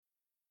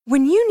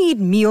When you need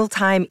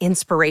mealtime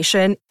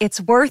inspiration,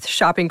 it's worth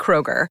shopping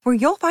Kroger, where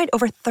you'll find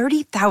over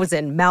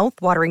 30,000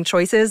 mouth-watering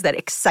choices that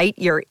excite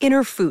your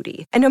inner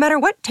foodie. And no matter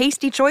what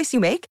tasty choice you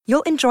make,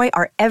 you'll enjoy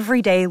our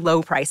everyday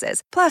low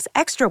prices, plus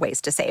extra ways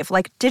to save,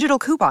 like digital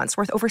coupons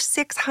worth over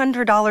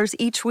 $600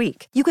 each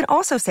week. You can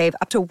also save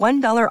up to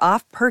 $1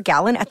 off per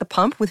gallon at the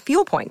pump with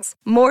fuel points.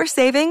 More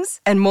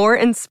savings and more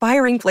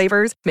inspiring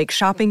flavors make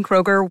shopping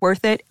Kroger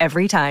worth it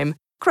every time.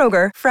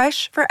 Kroger,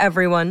 fresh for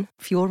everyone.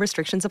 Fuel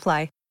restrictions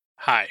apply.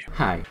 Hi.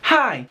 Hi.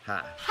 Hi.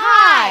 Hi.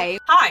 Hi.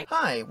 Hi.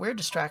 Hi, we're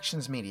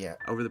Distractions Media.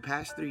 Over the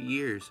past 3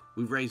 years,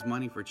 we've raised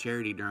money for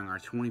charity during our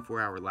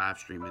 24-hour live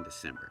stream in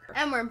December.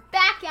 And we're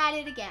back at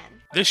it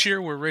again. This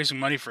year, we're raising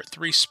money for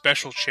 3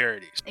 special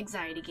charities.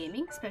 Anxiety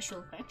Gaming,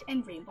 Special Effect,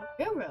 and Rainbow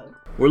Railroad.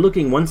 We're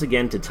looking once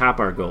again to top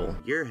our goal.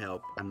 Your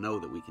help, I know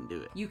that we can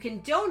do it. You can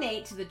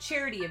donate to the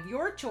charity of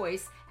your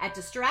choice at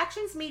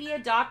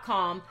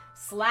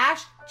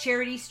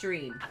distractionsmedia.com/charity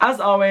stream. As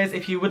always,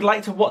 if you would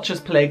like to watch us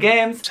play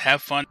games,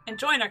 Have fun. And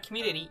join our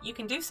community, you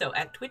can do so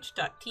at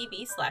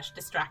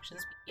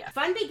twitch.tv/distractionsmedia.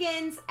 Fun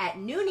begins at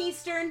noon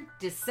Eastern,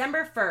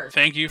 December 1st.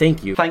 Thank you.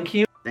 Thank you. thank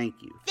you. Thank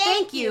you.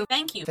 Thank you.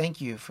 Thank you. Thank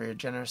you for your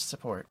generous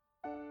support.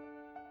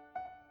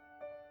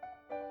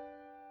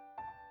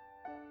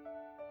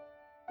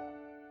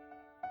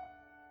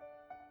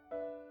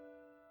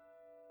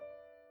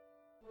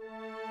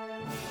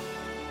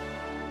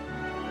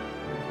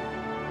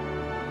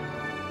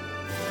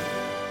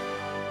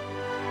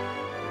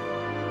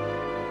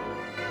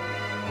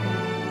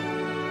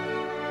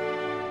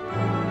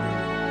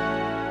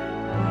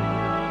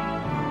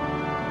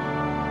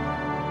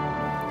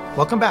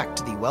 Welcome back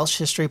to the Welsh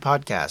History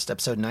Podcast,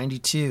 episode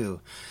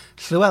 92,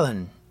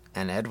 Llywelyn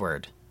and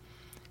Edward.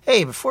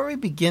 Hey, before we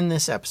begin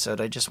this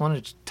episode, I just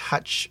wanted to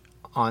touch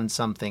on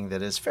something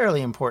that is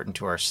fairly important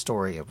to our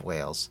story of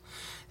Wales,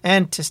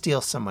 and to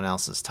steal someone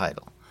else's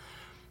title.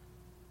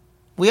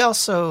 We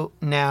also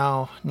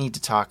now need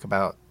to talk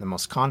about the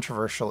most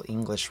controversial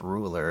English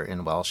ruler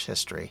in Welsh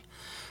history,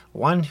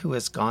 one who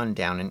has gone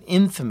down in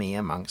infamy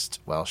amongst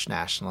Welsh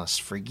nationalists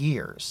for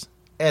years.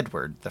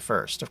 Edward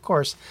I. Of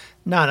course,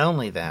 not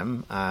only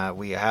them,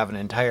 we have an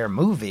entire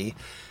movie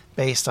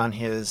based on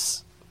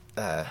his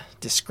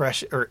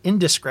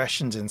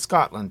indiscretions in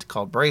Scotland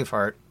called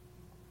Braveheart,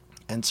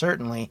 and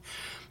certainly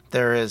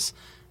there is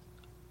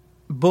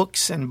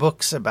books and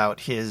books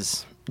about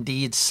his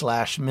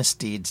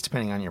deeds/misdeeds,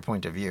 depending on your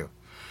point of view.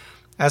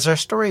 As our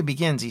story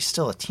begins, he's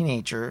still a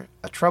teenager,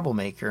 a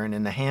troublemaker, and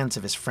in the hands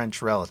of his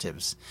French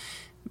relatives.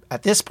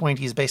 At this point,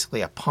 he's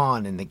basically a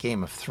pawn in the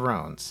Game of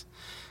Thrones.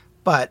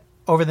 But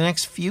over the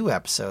next few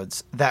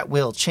episodes, that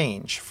will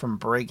change from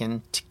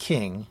brigand to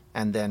king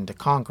and then to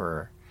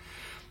conqueror.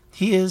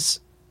 He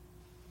is,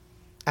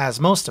 as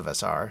most of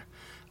us are,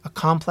 a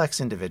complex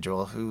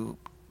individual who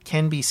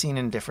can be seen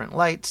in different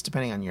lights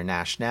depending on your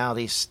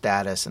nationality,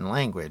 status, and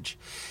language.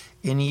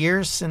 In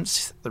years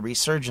since the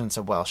resurgence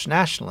of Welsh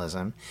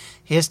nationalism,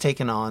 he has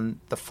taken on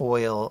the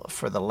foil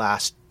for the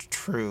last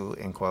true,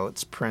 in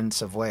quotes,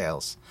 Prince of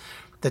Wales,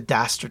 the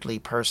dastardly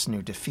person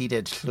who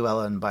defeated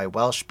Llywelyn by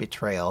Welsh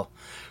betrayal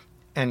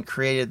and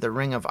created the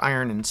Ring of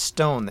Iron and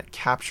Stone that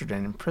captured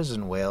and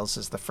imprisoned Wales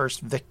as the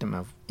first victim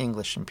of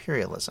English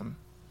imperialism.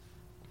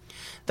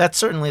 That's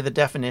certainly the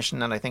definition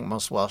that I think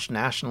most Welsh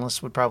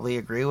nationalists would probably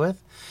agree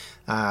with.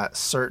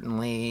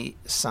 Certainly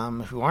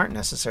some who aren't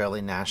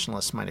necessarily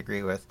nationalists might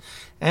agree with,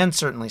 and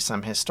certainly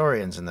some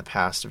historians in the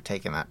past have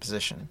taken that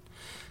position.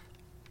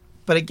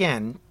 But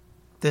again,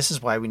 this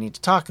is why we need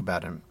to talk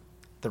about him.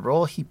 The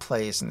role he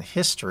plays in the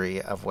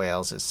history of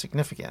Wales is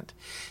significant.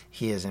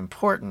 He is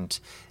important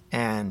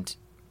and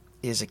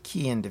is a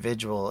key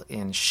individual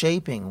in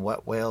shaping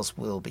what Wales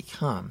will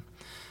become.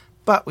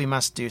 But we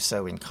must do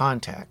so in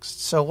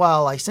context. So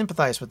while I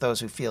sympathize with those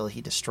who feel he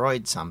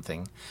destroyed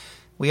something,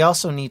 we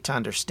also need to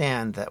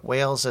understand that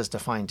Wales as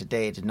defined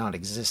today did not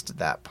exist at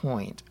that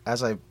point,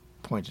 as I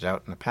pointed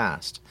out in the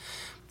past.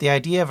 The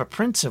idea of a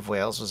Prince of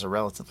Wales was a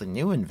relatively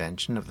new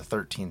invention of the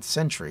 13th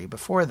century.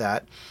 Before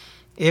that,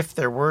 if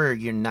there were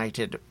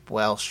united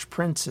Welsh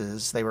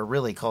princes, they were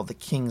really called the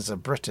Kings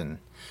of Britain,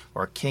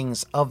 or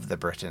Kings of the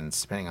Britons,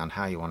 depending on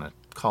how you want to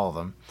call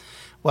them.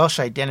 Welsh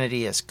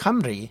identity as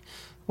Cymru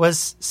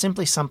was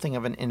simply something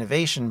of an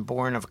innovation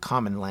born of a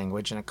common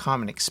language and a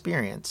common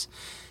experience,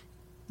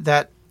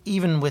 that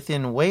even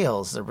within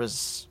Wales there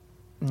was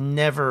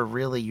never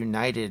really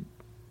united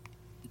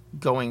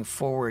going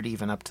forward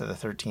even up to the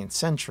 13th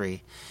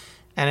century,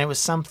 and it was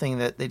something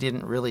that they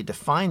didn't really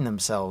define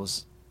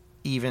themselves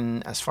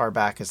even as far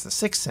back as the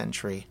 6th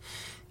century.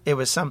 It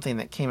was something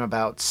that came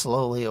about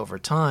slowly over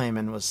time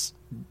and was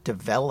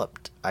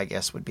developed, I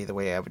guess would be the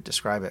way I would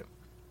describe it.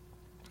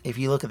 If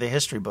you look at the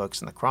history books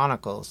and the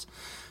chronicles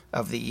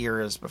of the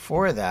eras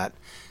before that,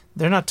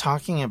 they're not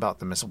talking about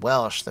them as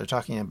Welsh, they're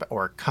talking about,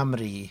 or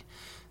Cymru,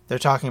 they're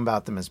talking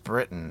about them as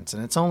Britons.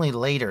 And it's only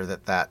later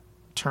that that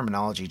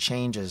terminology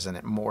changes and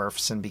it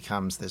morphs and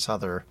becomes this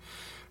other,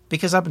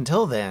 because up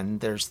until then,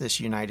 there's this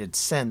united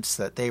sense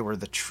that they were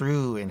the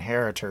true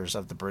inheritors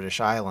of the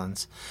British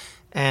Islands.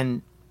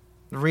 And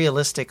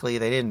realistically,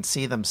 they didn't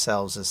see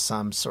themselves as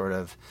some sort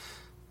of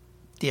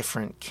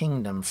different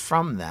kingdom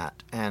from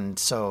that. And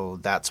so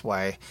that's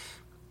why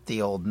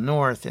the Old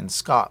North in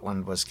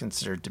Scotland was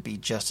considered to be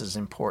just as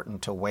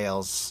important to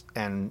Wales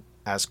and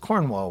as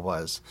Cornwall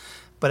was.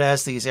 But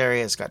as these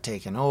areas got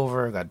taken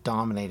over, got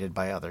dominated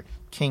by other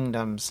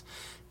kingdoms,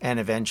 and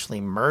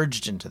eventually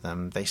merged into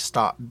them, they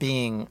stopped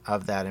being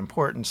of that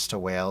importance to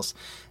Wales.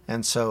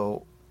 And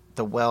so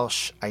the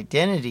Welsh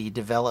identity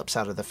develops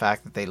out of the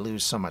fact that they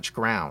lose so much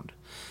ground.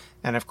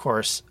 And of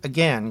course,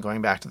 again,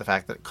 going back to the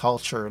fact that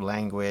culture,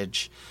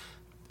 language,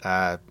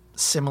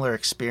 similar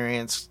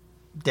experience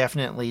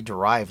definitely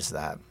derives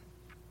that.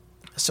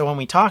 So when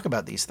we talk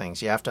about these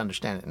things, you have to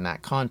understand it in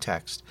that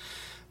context.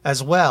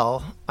 As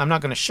well, I'm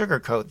not going to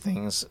sugarcoat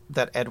things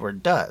that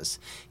Edward does.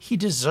 He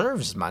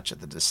deserves much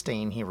of the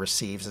disdain he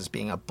receives as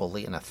being a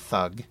bully and a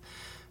thug.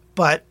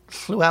 But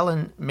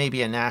Llewellyn may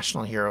be a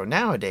national hero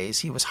nowadays.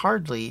 He was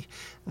hardly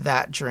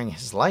that during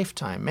his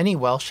lifetime. Many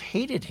Welsh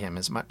hated him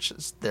as much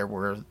as there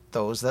were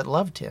those that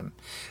loved him.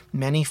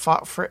 Many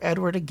fought for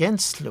Edward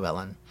against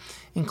Llewellyn,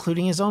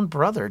 including his own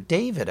brother,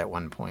 David, at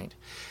one point.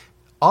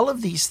 All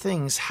of these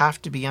things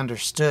have to be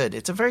understood.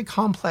 It's a very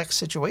complex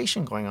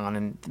situation going on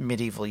in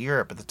medieval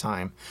Europe at the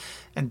time.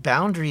 And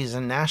boundaries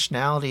and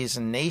nationalities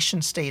and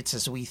nation states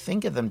as we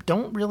think of them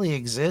don't really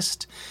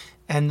exist.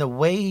 And the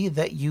way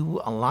that you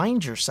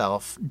aligned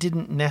yourself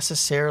didn't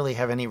necessarily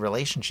have any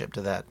relationship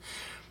to that.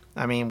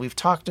 I mean, we've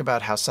talked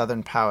about how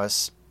Southern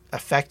Powys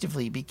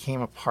effectively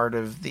became a part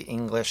of the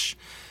English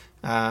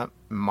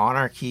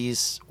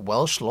monarchy's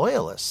Welsh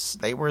loyalists.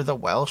 They were the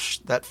Welsh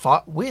that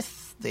fought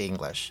with the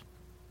English,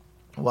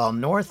 while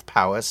North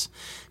Powys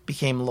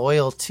became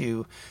loyal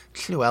to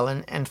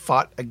Llewellyn and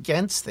fought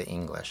against the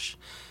English.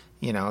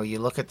 You know, you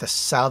look at the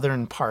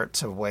southern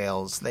parts of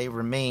Wales, they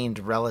remained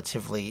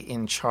relatively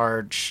in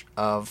charge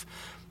of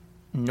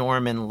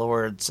Norman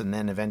lords and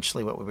then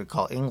eventually what we would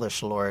call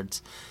English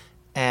lords.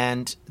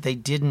 And they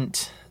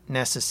didn't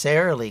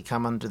necessarily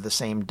come under the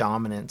same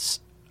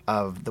dominance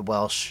of the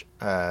Welsh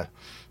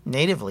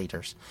native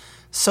leaders.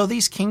 So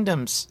these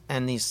kingdoms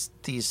and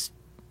these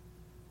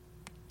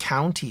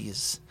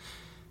counties,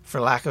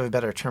 for lack of a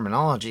better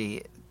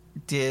terminology,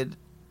 did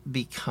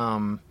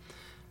become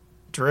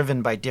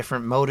driven by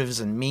different motives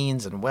and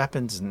means and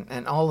weapons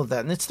and all of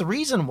that. And it's the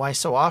reason why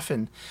so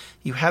often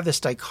you have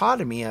this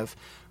dichotomy of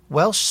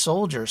Welsh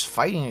soldiers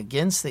fighting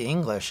against the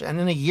English. And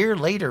then a year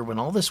later, when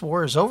all this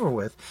war is over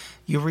with,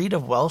 you read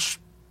of Welsh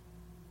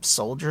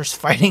soldiers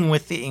fighting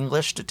with the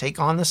English to take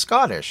on the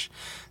Scottish.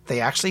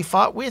 They actually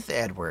fought with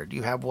Edward.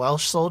 You have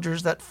Welsh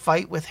soldiers that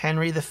fight with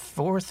Henry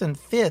IV and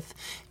V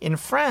in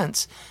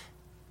France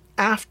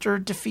after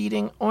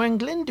defeating Owain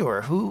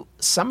Glyndwr, who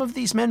some of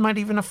these men might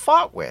even have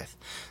fought with.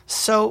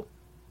 So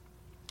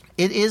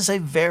it is a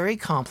very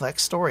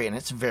complex story, and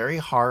it's very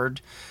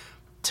hard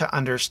to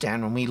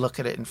understand when we look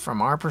at it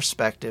from our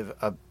perspective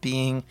of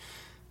being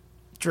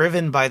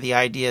driven by the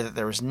idea that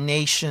there was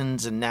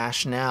nations and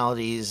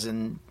nationalities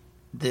and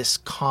this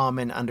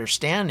common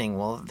understanding.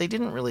 Well, they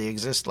didn't really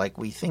exist like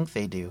we think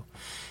they do.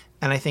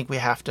 And I think we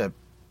have to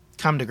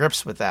come to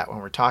grips with that when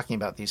we're talking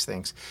about these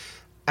things.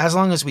 As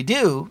long as we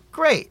do,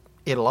 great.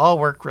 It'll all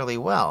work really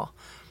well.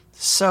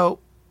 So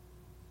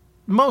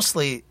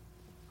mostly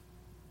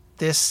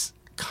this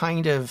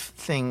kind of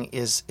thing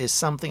is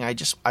something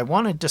I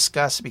want to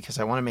discuss because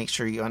I want to make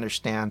sure you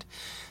understand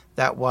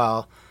that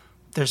while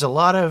there's a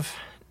lot of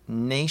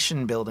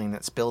nation building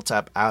that's built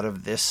up out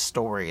of this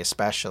story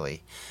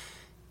especially,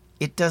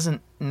 it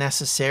doesn't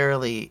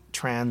necessarily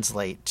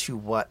translate to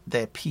what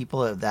the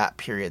people of that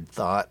period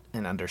thought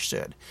and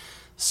understood.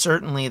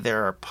 Certainly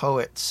there are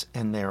poets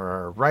and there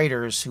are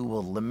writers who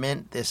will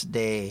lament this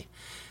day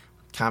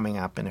coming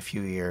up in a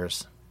few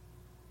years,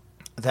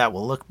 that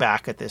will look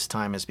back at this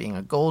time as being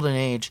a golden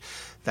age,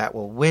 that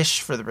will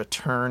wish for the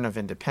return of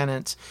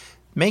independence.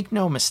 Make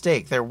no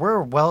mistake, there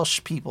were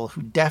Welsh people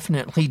who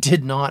definitely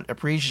did not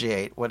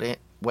appreciate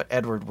what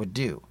Edward would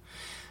do.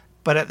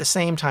 But at the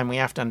same time, we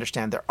have to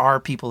understand there are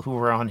people who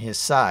are on his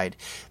side.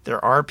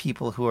 There are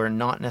people who are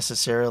not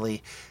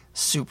necessarily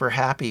super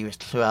happy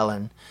with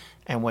Llewellyn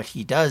and what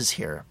he does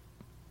here.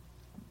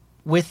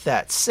 With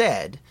that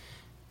said,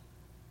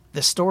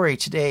 the story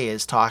today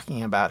is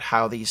talking about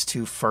how these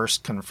two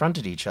first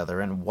confronted each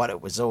other and what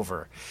it was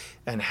over,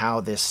 and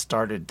how this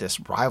started this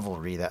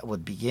rivalry that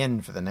would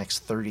begin for the next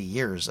 30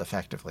 years,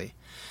 effectively.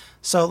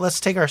 So let's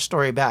take our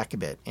story back a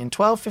bit. In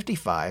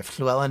 1255,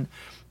 Llewellyn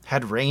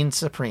had reigned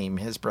supreme.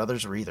 His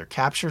brothers were either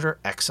captured or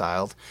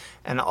exiled,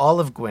 and all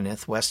of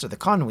Gwynedd, west of the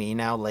Conwy,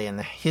 now lay in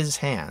his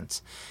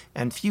hands,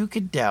 and few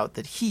could doubt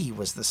that he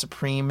was the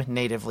supreme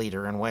native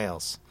leader in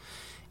Wales.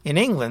 In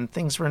England,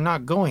 things were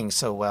not going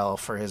so well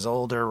for his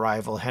older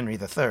rival Henry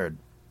III.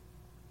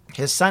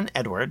 His son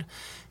Edward,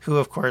 who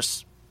of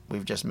course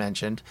we've just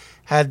mentioned,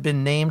 had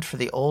been named for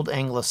the old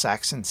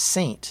Anglo-Saxon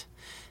saint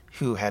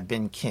who had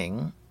been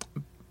king,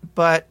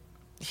 but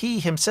he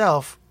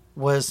himself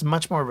was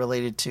much more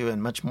related to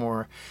and much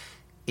more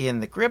in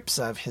the grips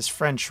of his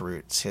French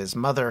roots. His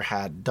mother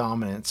had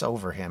dominance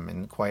over him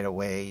in quite a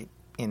way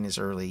in his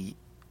early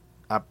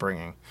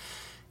upbringing.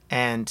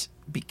 And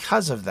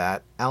because of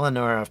that,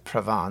 Eleanor of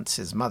Provence,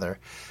 his mother,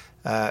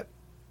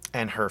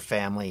 and her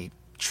family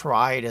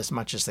tried as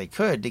much as they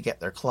could to get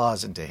their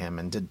claws into him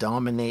and to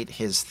dominate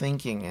his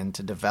thinking and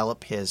to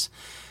develop his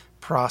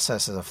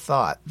processes of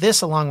thought.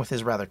 This, along with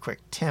his rather quick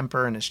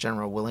temper and his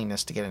general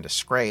willingness to get into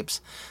scrapes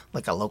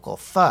like a local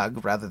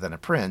thug rather than a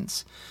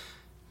prince,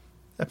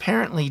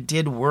 apparently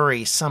did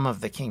worry some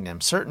of the kingdom.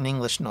 Certain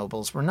English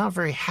nobles were not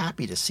very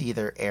happy to see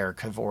their heir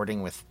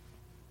cavorting with,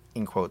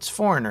 in quotes,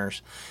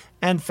 foreigners,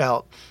 and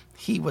felt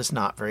he was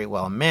not very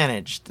well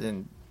managed.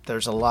 And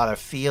there's a lot of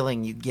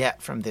feeling you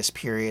get from this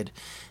period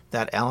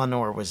that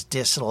Eleanor was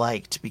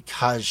disliked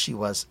because she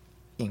was,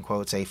 in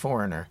quotes, a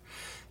foreigner.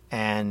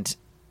 And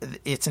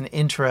it's an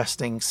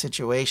interesting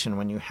situation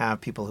when you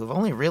have people who've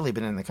only really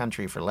been in the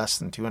country for less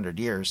than 200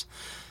 years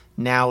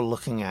now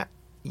looking at,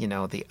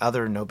 the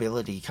other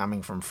nobility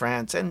coming from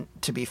France. And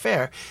to be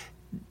fair,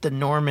 the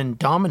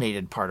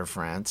Norman-dominated part of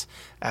France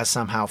as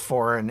somehow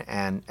foreign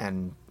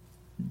and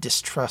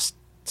distrust,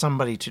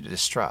 somebody to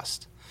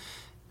distrust.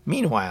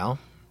 Meanwhile,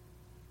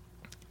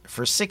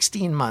 for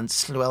 16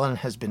 months, Llywelyn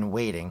has been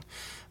waiting,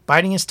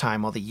 biding his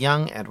time while the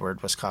young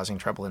Edward was causing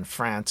trouble in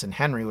France and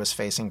Henry was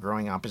facing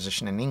growing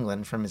opposition in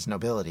England from his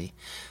nobility.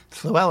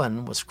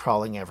 Llywelyn was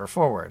crawling ever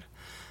forward.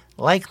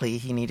 Likely,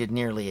 he needed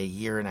nearly a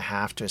year and a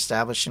half to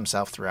establish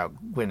himself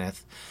throughout Gwynedd,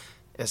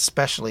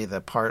 especially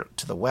the part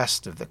to the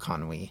west of the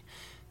Conwy,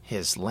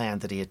 his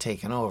land that he had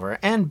taken over,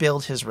 and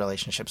build his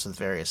relationships with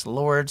various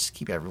lords,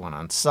 keep everyone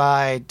on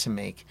side, to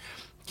make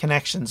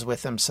connections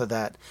with them so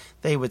that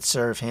they would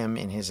serve him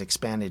in his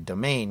expanded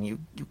domain. You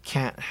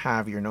can't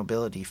have your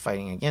nobility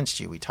fighting against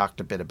you. We talked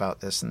a bit about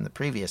this in the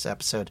previous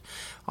episode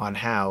on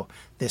how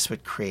this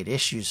would create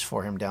issues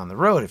for him down the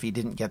road if he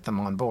didn't get them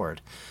on board.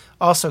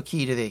 Also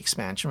key to the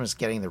expansion was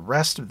getting the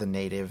rest of the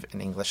native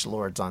and English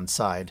lords on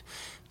side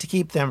to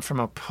keep them from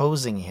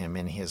opposing him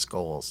in his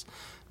goals.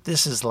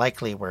 This is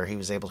likely where he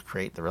was able to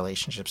create the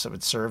relationships that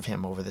would serve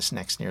him over this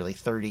next nearly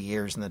 30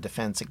 years in the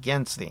defense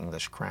against the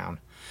English crown.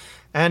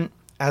 And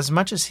as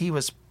much as he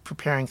was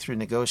preparing through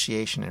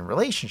negotiation and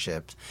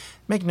relationships,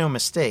 make no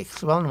mistake,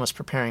 Llywelyn was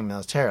preparing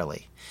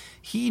militarily.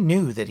 He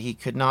knew that he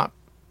could not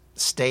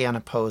stay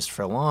unopposed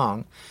for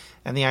long,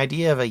 and the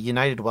idea of a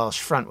united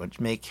Welsh front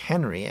would make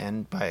Henry,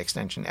 and by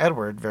extension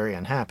Edward, very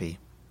unhappy.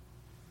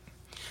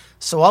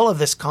 So all of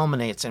this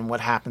culminates in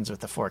what happens with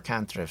the four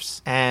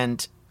cantrefs,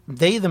 and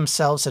they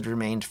themselves had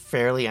remained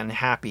fairly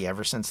unhappy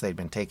ever since they'd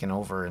been taken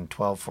over in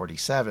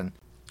 1247.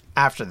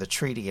 After the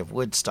Treaty of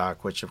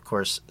Woodstock, which of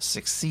course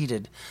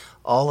succeeded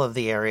all of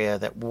the area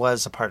that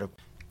was a part of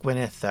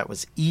Gwynedd that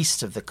was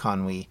east of the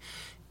Conwy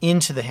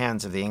into the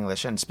hands of the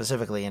English, and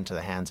specifically into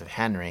the hands of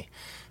Henry.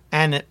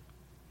 And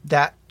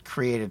that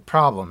created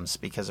problems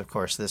because, of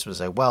course, this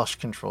was a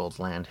Welsh-controlled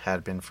land,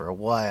 had been for a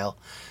while,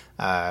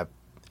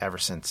 ever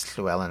since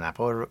Llywelyn ap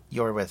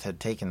Iorwerth had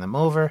taken them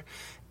over,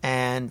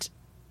 and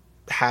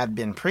had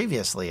been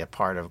previously a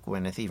part of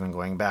Gwynedd, even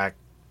going back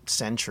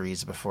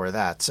centuries before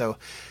that. So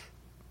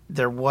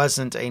there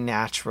wasn't a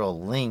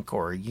natural link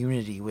or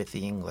unity with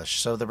the English.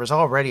 So there was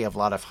already a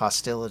lot of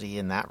hostility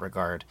in that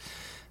regard.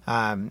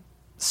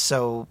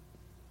 So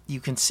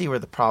you can see where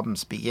the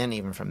problems begin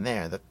even from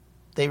there. That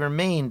they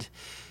remained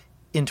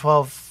in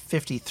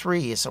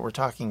 1253, so we're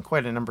talking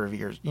quite a number of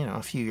years,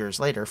 a few years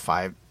later,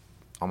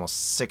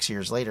 almost 6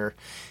 years later,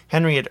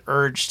 Henry had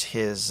urged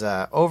his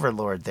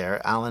overlord there,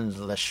 Alan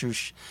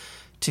Lachouche,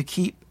 to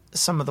keep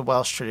some of the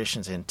Welsh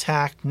traditions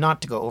intact,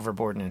 not to go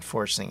overboard in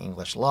enforcing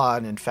English law,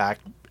 and in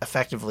fact,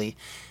 effectively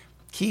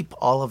keep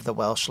all of the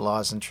Welsh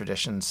laws and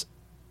traditions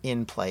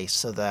in place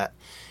so that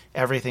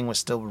everything was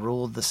still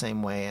ruled the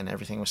same way and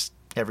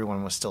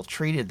everyone was still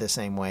treated the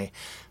same way,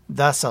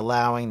 thus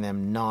allowing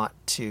them not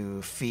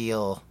to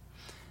feel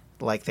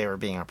like they were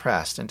being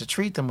oppressed and to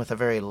treat them with a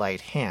very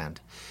light hand.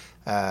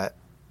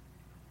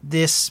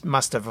 This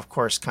must have, of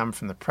course, come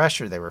from the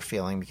pressure they were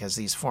feeling because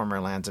these former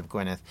lands of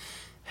Gwynedd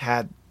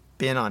had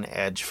been on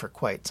edge for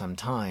quite some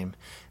time.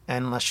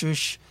 And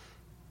Lachouche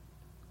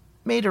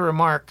made a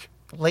remark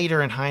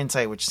later in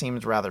hindsight which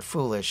seemed rather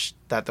foolish,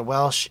 that the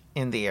Welsh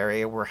in the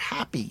area were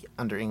happy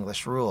under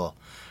English rule.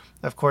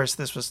 Of course,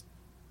 this was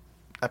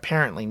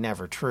apparently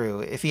never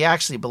true. If he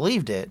actually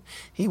believed it,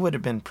 he would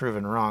have been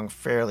proven wrong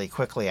fairly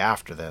quickly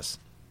after this.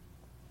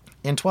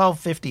 In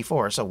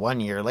 1254, so 1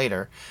 year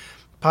later,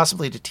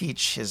 possibly to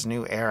teach his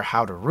new heir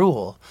how to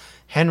rule,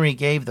 Henry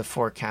gave the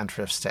four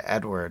cantrefs to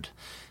Edward,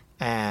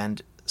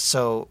 and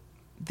so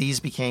these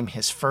became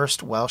his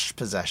first Welsh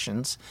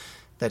possessions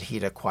that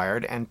he'd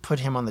acquired and put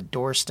him on the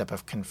doorstep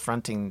of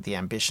confronting the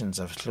ambitions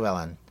of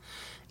Llywelyn.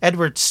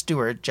 Edward's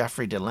steward,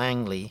 Geoffrey de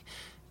Langley,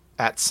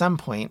 at some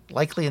point,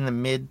 likely in the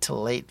mid to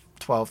late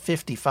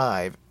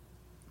 1255,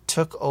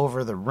 took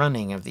over the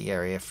running of the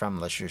area from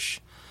Lachouche.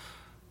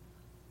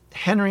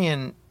 Henry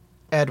and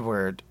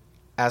Edward,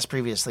 as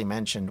previously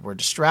mentioned, were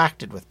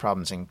distracted with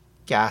problems in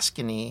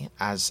Gascony,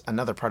 as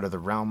another part of the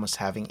realm was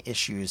having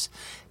issues,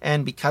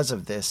 and because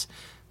of this,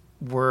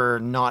 were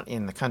not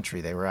in the country.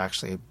 They were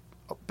actually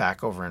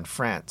back over in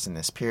France in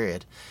this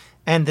period.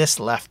 And this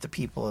left the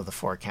people of the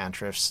Four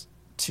Cantrefs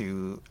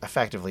to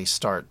effectively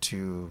start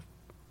to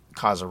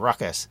cause a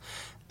ruckus.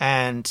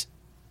 And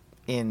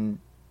in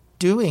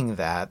doing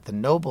that, the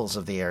nobles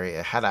of the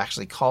area had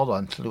actually called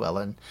on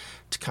Llewellyn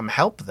to come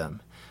help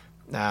them.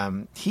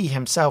 He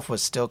himself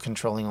was still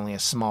controlling only a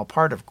small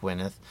part of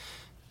Gwynedd,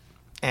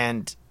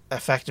 and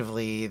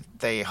effectively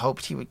they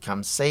hoped he would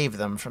come save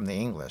them from the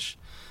English.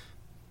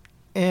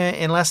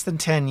 In less than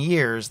 10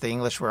 years, the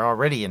English were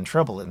already in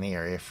trouble in the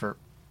area for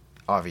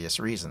obvious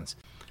reasons.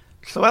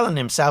 Llewellyn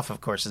himself, of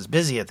course, is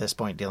busy at this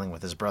point dealing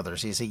with his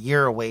brothers. He's a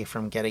year away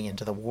from getting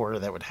into the war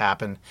that would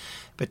happen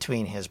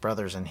between his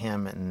brothers and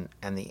him,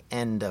 and the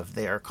end of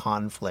their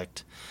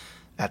conflict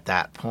at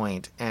that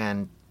point,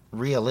 and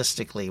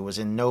realistically was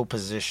in no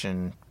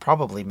position,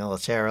 probably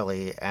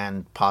militarily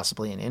and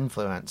possibly in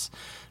influence,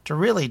 to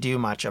really do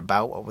much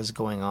about what was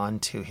going on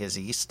to his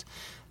east.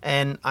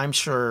 And I'm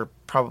sure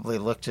probably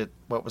looked at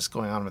what was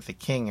going on with the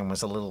king and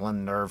was a little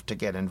unnerved to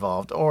get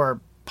involved,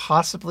 or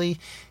possibly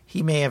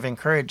he may have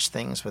encouraged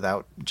things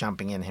without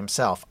jumping in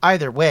himself.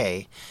 Either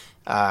way,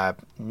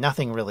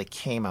 nothing really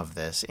came of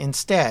this.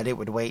 Instead, it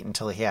would wait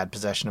until he had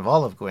possession of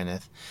all of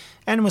Gwynedd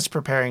and was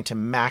preparing to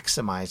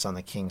maximize on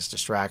the king's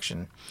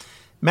distraction.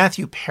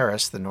 Matthew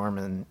Paris, the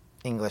Norman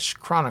English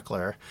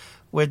chronicler,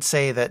 would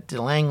say that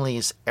de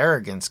Langley's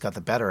arrogance got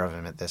the better of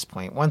him at this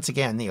point. Once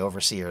again, the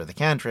overseer of the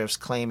Cantrefs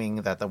claiming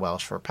that the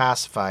Welsh were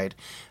pacified.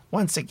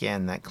 Once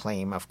again, that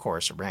claim, of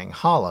course, rang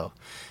hollow.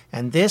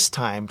 And this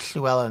time,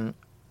 Llewellyn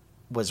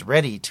was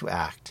ready to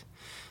act.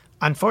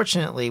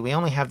 Unfortunately, we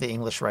only have the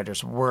English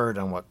writer's word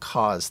on what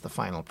caused the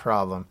final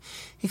problem.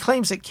 He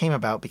claims it came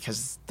about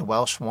because the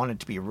Welsh wanted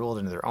to be ruled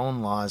under their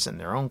own laws and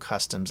their own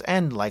customs,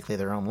 and likely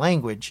their own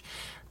language,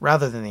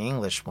 rather than the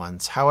English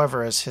ones.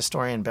 However, as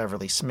historian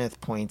Beverly Smith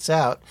points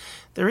out,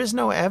 there is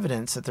no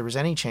evidence that there was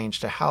any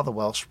change to how the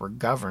Welsh were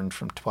governed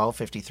from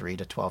 1253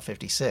 to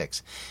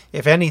 1256.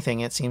 If anything,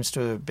 it seems to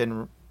have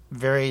been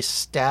very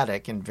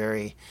static and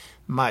very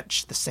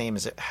much the same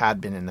as it had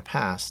been in the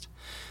past.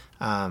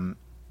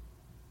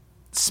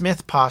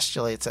 Smith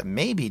postulates that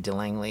maybe de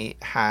Langley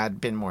had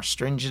been more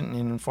stringent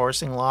in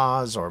enforcing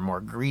laws or more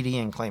greedy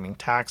in claiming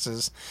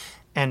taxes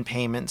and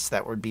payments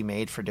that would be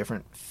made for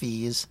different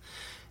fees,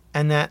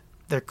 and that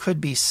there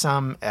could be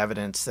some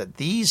evidence that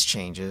these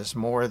changes,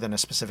 more than a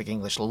specific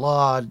English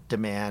law,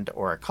 demand,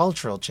 or a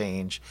cultural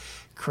change,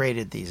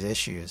 created these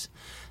issues.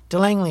 De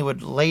Langley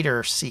would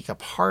later seek a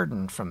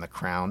pardon from the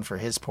crown for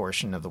his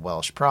portion of the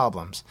Welsh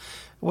problems,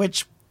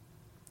 which,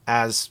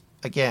 as,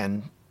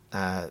 again,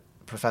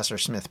 Professor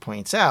Smith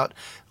points out,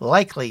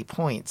 likely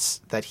points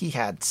that he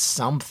had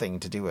something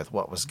to do with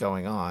what was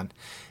going on,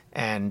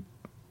 and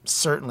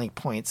certainly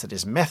points that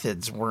his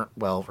methods weren't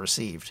well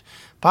received.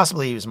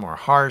 Possibly he was more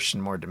harsh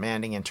and more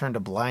demanding and turned a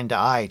blind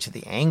eye to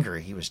the anger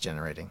he was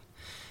generating.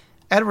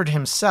 Edward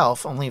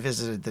himself only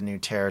visited the new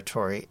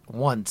territory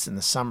once in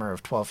the summer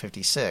of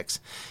 1256,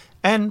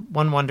 and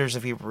one wonders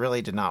if he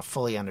really did not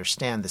fully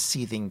understand the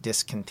seething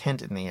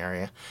discontent in the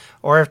area,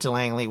 or if de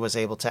Langley was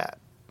able to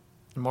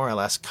more or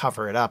less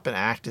cover it up and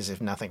act as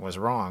if nothing was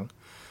wrong.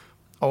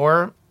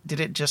 Or did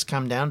it just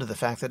come down to the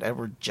fact that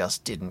Edward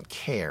just didn't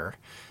care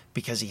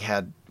because he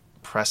had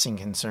pressing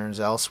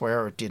concerns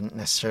elsewhere, or didn't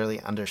necessarily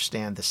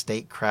understand the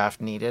statecraft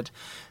needed?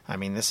 I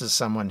mean, this is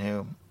someone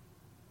who,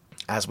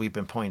 as we've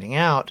been pointing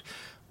out,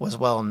 was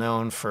well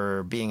known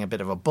for being a bit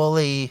of a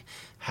bully,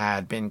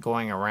 had been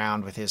going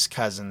around with his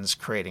cousins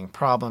creating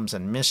problems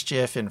and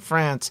mischief in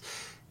France,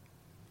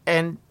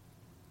 and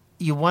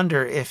you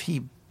wonder if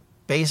he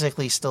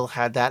basically still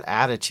had that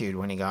attitude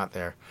when he got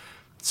there.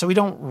 So we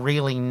don't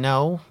really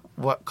know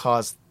what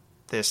caused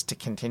this to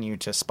continue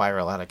to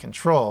spiral out of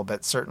control,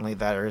 but certainly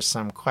there is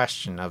some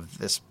question of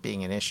this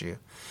being an issue.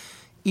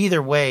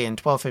 Either way, in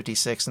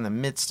 1256, in the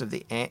midst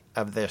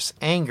of this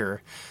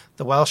anger,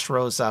 the Welsh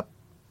rose up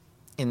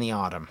in the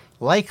autumn,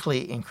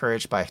 likely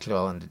encouraged by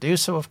Llewellyn to do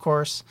so, of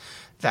course.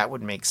 That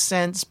would make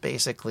sense.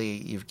 Basically,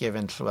 you've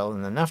given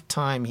Llewellyn enough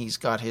time. He's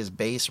got his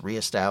base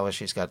reestablished.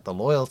 He's got the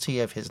loyalty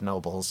of his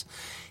nobles.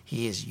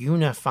 He is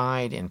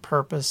unified in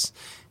purpose,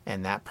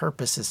 and that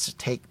purpose is to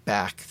take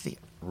back the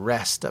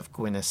rest of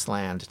Gwyneth's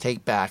land, to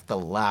take back the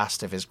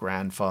last of his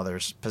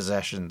grandfather's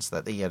possessions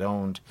that he had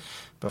owned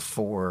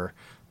before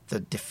the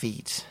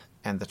defeat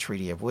and the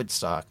Treaty of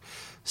Woodstock.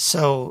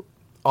 So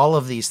all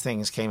of these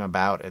things came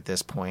about at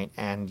this point,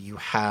 and you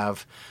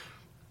have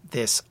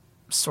this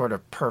sort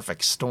of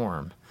perfect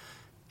storm.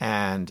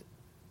 And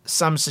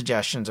some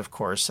suggestions, of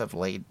course, have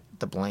laid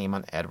the blame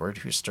on Edward,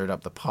 who stirred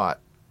up the pot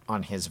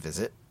on his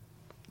visit.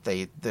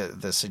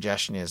 The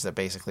suggestion is that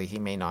basically he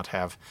may not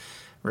have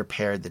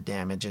repaired the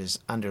damage his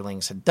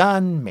underlings had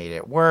done, made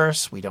it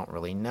worse. We don't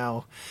really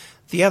know.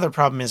 The other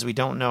problem is we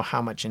don't know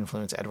how much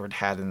influence Edward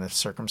had in the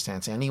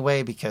circumstance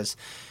anyway, because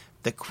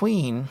the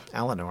Queen,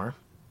 Eleanor,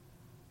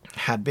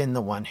 had been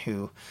the one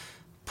who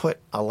put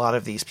a lot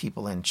of these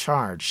people in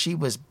charge. She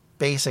was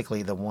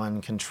basically the one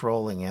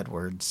controlling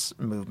Edward's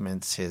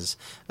movements, his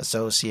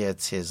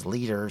associates, his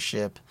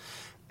leadership,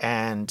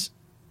 and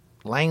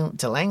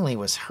de Langley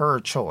was her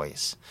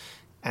choice.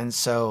 And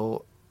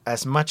so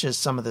as much as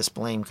some of this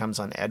blame comes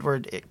on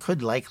Edward, it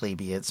could likely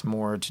be it's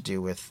more to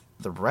do with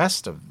the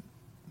rest of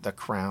the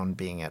crown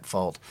being at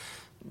fault,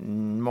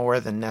 more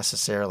than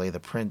necessarily the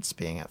prince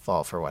being at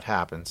fault for what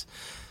happens.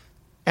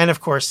 And of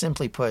course,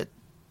 simply put,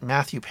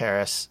 Matthew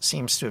Paris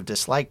seems to have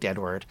disliked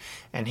Edward,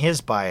 and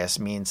his bias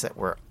means that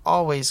we're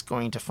always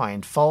going to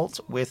find fault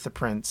with the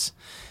prince.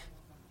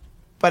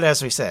 But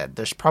as we said,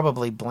 there's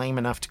probably blame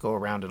enough to go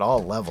around at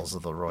all levels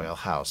of the royal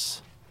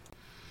house.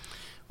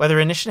 Whether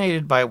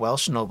initiated by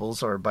Welsh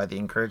nobles or by the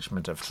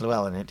encouragement of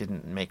Llywelyn, it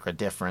didn't make a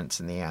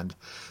difference in the end.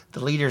 The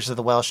leaders of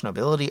the Welsh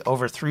nobility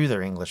overthrew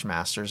their English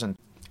masters and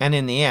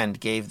in the end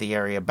gave the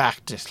area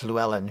back to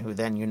Llywelyn, who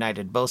then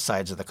united both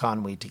sides of the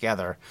Conwy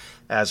together,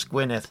 as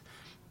Gwynedd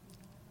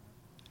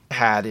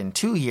had in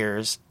 2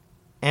 years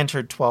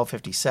entered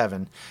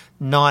 1257,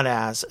 not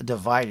as a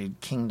divided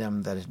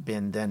kingdom that had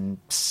been then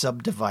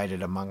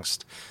subdivided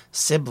amongst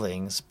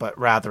siblings, but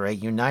rather a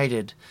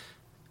united,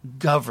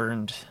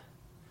 governed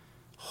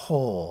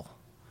whole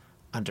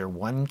under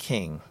one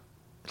king,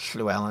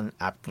 Llywelyn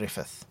ap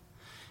Griffith.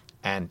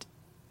 And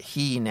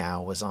he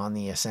now was on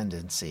the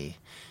ascendancy,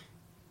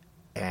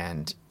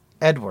 and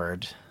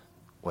Edward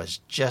was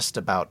just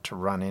about to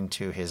run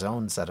into his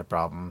own set of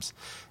problems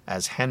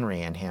as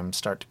Henry and him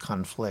start to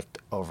conflict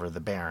over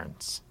the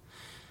barons.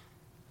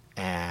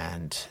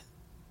 And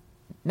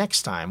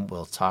next time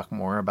we'll talk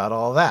more about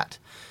all that.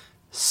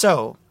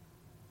 So,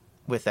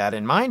 with that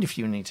in mind, if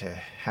you need to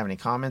have any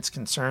comments,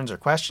 concerns, or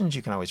questions,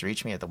 you can always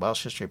reach me at the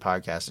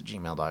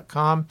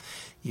welshhistorypodcast@gmail.com.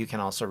 You can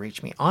also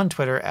reach me on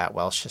Twitter at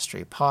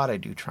welshhistorypod. I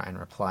do try and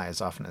reply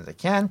as often as I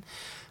can.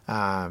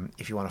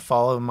 If you want to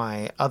follow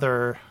my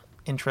other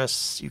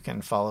interests, you can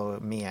follow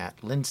me at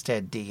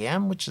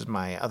LinsteadDM, which is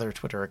my other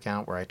Twitter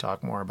account where I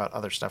talk more about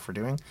other stuff we're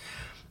doing.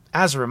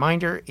 As a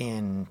reminder,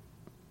 in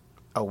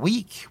a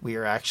week, we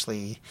are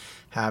actually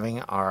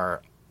having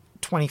our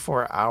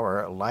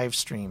 24-hour live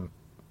stream,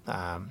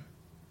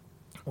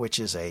 which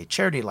is a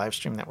charity live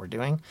stream that we're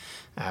doing,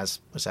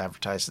 as was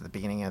advertised at the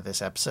beginning of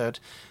this episode.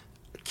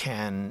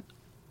 Can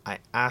I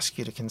ask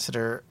you to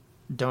consider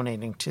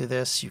donating to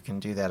this? You can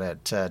do that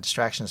at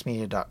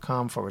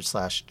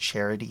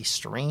distractionsmedia.com/charity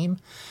stream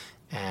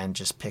and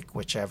just pick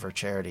whichever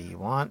charity you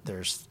want.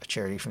 There's a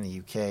charity from the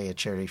UK, a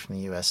charity from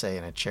the USA,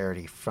 and a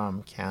charity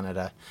from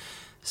Canada.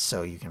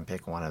 So you can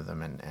pick one of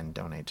them and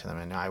donate to them.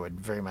 And I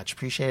would very much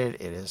appreciate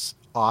it. It is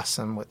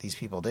awesome what these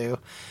people do.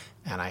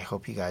 And I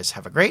hope you guys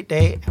have a great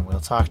day, and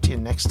we'll talk to you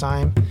next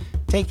time.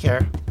 Take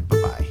care.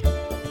 Bye-bye.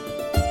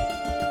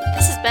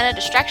 This has been a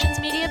Distractions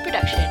Media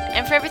production,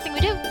 and for everything we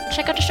do,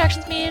 check out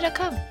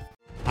distractionsmedia.com.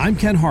 I'm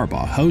Ken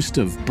Harbaugh, host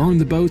of Burn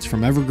the Boats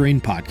from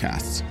Evergreen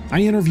Podcasts.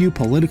 I interview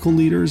political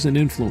leaders and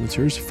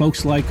influencers,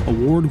 folks like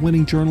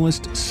award-winning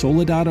journalist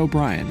Soledad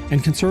O'Brien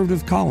and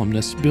conservative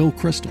columnist Bill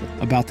Kristol,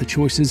 about the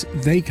choices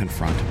they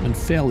confront when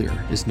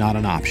failure is not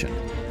an option.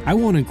 I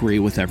won't agree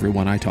with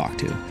everyone I talk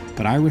to,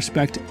 but I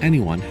respect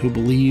anyone who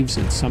believes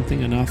in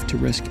something enough to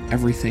risk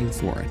everything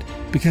for it.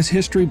 Because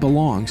history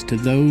belongs to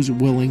those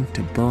willing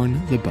to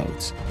burn the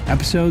boats.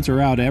 Episodes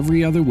are out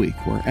every other week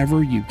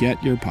wherever you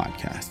get your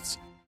podcasts.